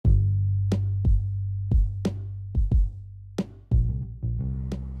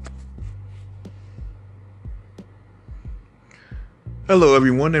Hello,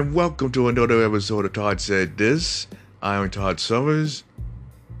 everyone, and welcome to another episode of Todd Said This. I'm Todd Summers,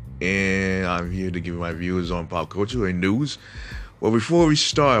 and I'm here to give my views on pop culture and news. Well, before we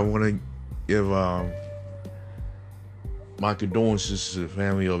start, I want to give my condolences to the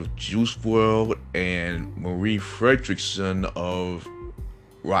family of Juice WRLD and Marie Fredriksson of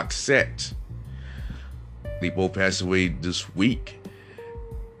Roxette. They both passed away this week,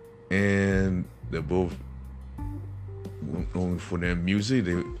 and they're both known for their music.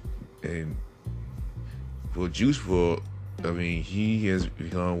 And for Juice WRLD, I mean, he has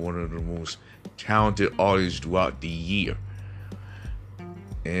become one of the most talented artists throughout the year,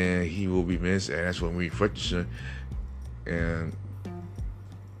 and he will be missed. And that's what Marie Fredriksson, and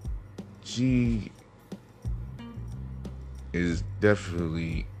she is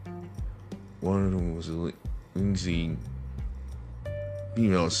definitely one of the most leading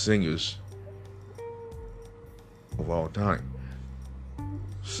female singers of all time.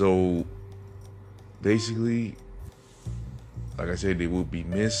 So basically, like I said, they will be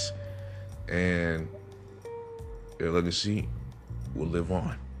missed, and their legacy will live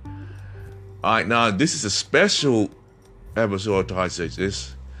on. All right, now this is a special episode of Todd Says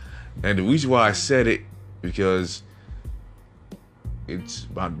This, and the reason why I said it because it's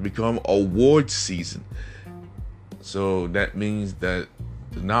about to become award season. So that means that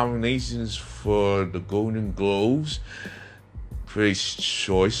the nominations for the Golden Globes, Critics'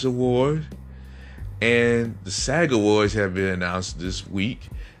 Choice Award, and the SAG Awards have been announced this week.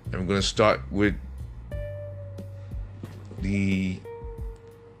 And I'm going to start with the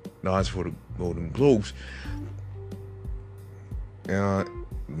nods for the Golden Globes.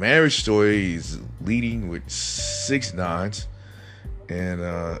 Marriage Story is leading with 6 nods,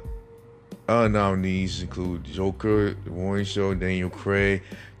 and other nominees include Joker, The Morning Show, Daniel Craig,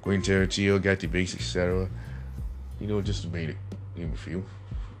 Quentin Tarantino, Got the Basics, etc. Just to name a few.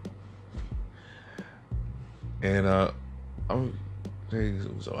 And I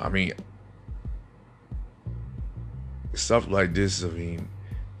mean, stuff like this, I mean,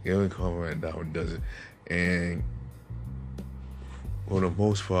 it only comes right now and does it. And for the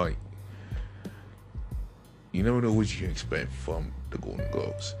most part, you never know what you can expect from the Golden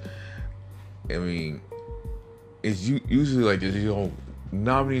Globes. I mean, it's usually like this.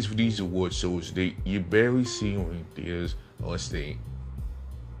 Nominees for these award shows, you barely see them in theaters unless they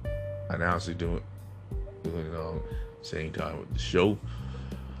announce they doing same time with the show.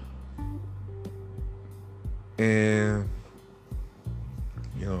 And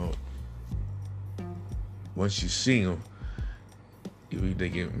once you see them, you'll be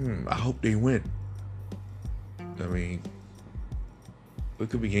thinking, I hope they win. I mean, it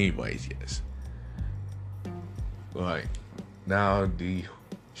could be anybody's guess. Right. Now, the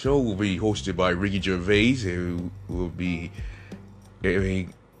show will be hosted by Ricky Gervais, who will be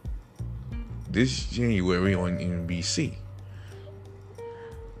airing this January on NBC.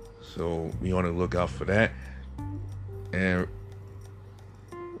 So be on the lookout for that. And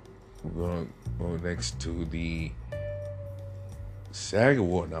we're going to go next to the SAG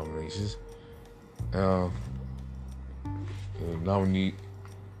Award nominations. Nominee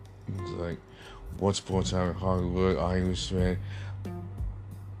like Once Upon a Time in Hollywood, Irishman,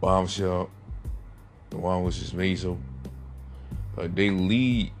 Bombshell, The One vs. Maisel. They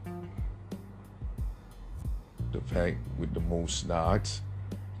lead the pack with the most nods.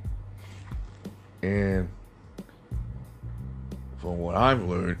 And from what I've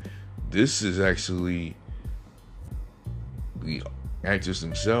learned, this is actually the actors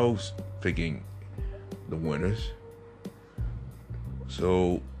themselves picking the winners.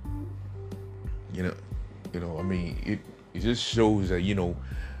 So, I mean, it just shows that,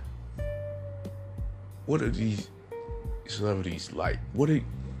 what are these celebrities like? What do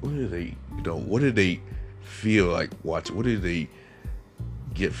they, what do they feel like watching? What do they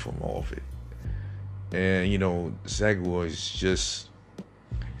get from all of it? And, SAG Awards is just,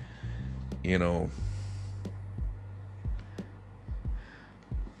 the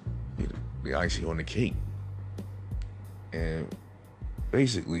icing on the cake. And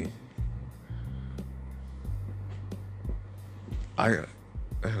basically, I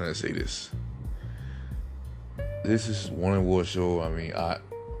gotta say this. This is one award show, I mean, I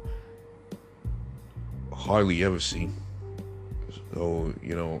hardly ever see. So,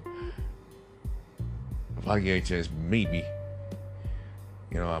 if I get a chance, maybe,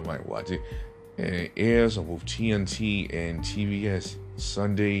 I might watch it. And it airs on both TNT and TBS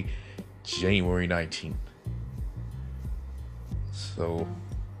Sunday, January 19th. So,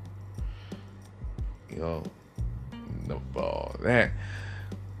 enough of all that.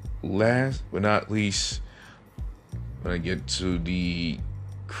 Last but not least, when I get to the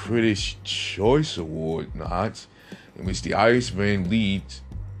Critics' Choice Award nods, in which The Irishman leads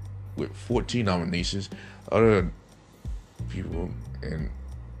with 14 nominations. Other people and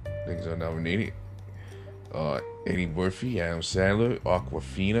things are nominated: Eddie Murphy, Adam Sandler,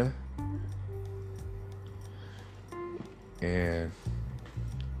 Awkwafina, and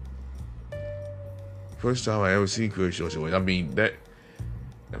first time I ever seen Critics' Choice Awards. It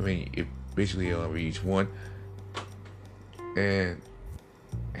basically each one, and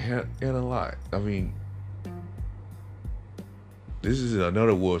had a lot. This is another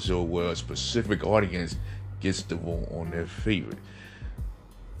award show where a specific audience gets to vote on their favorite.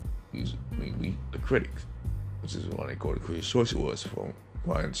 We, the critics, which is what they call the Critics' Choice Awards, from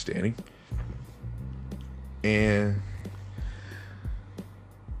my understanding. And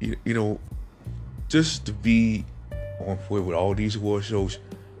you know, just to be on point with all these award shows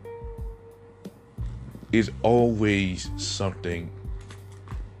is always something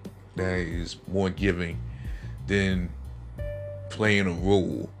that is more giving than playing a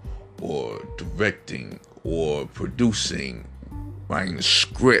role or directing or producing, writing a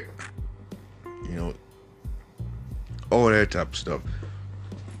script, all that type of stuff.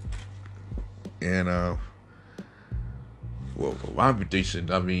 And for my prediction,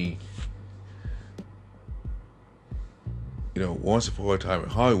 Once Upon a Time in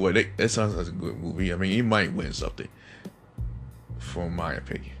Hollywood, that sounds like a good movie. It might win something, from my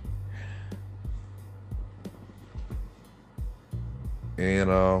opinion.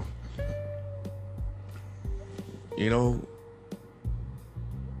 And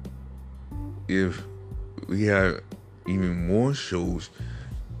if we have even more shows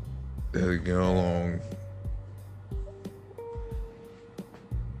that get along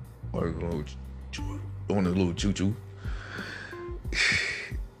or on a little choo-choo,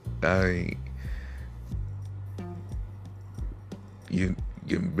 you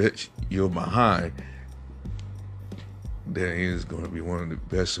bet you're behind that is going to be one of the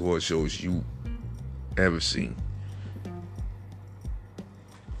best award shows you ever seen.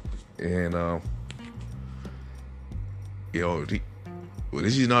 And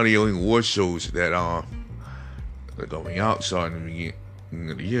this is not the only award shows that are coming out starting the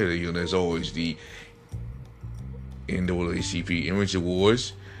beginning of the year. There's always the NAACP Image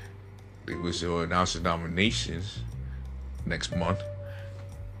Awards. They will announce the nominations next month,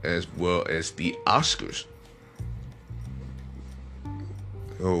 as well as the Oscars.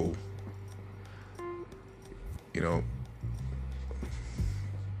 So,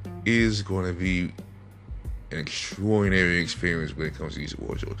 is going to be an extraordinary experience when it comes to these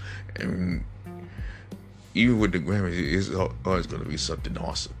award shows. And even with the Grammys, it's always going to be something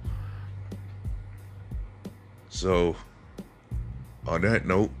awesome. So, on that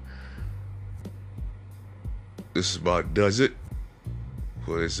note, this about does it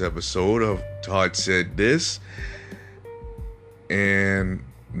for this episode of Todd Said This. And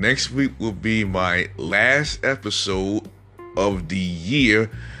next week will be my last episode of the year,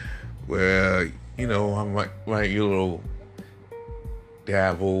 where I might write a little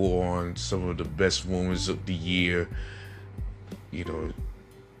dabble on some of the best moments of the year.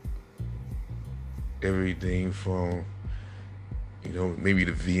 Everything from maybe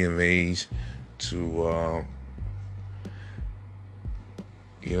the VMAs to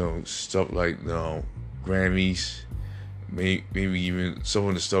stuff like the Grammys, maybe even some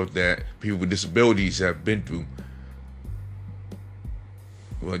of the stuff that people with disabilities have been through.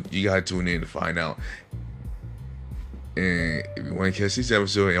 But you gotta tune in to find out. And if you want to catch this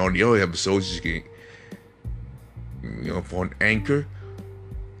episode and all the other episodes, you can on Anchor,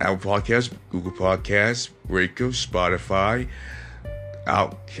 Apple Podcasts, Google Podcasts, Breaker, Spotify,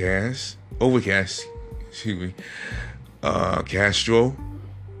 Overcast, Castro,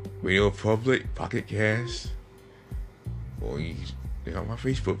 Radio Public, Pocket Cast, or you on my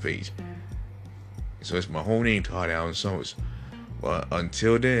Facebook page. So it's my whole name, Todd Allen Summers. But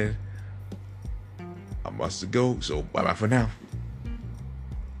until then, I must go. So bye bye for now.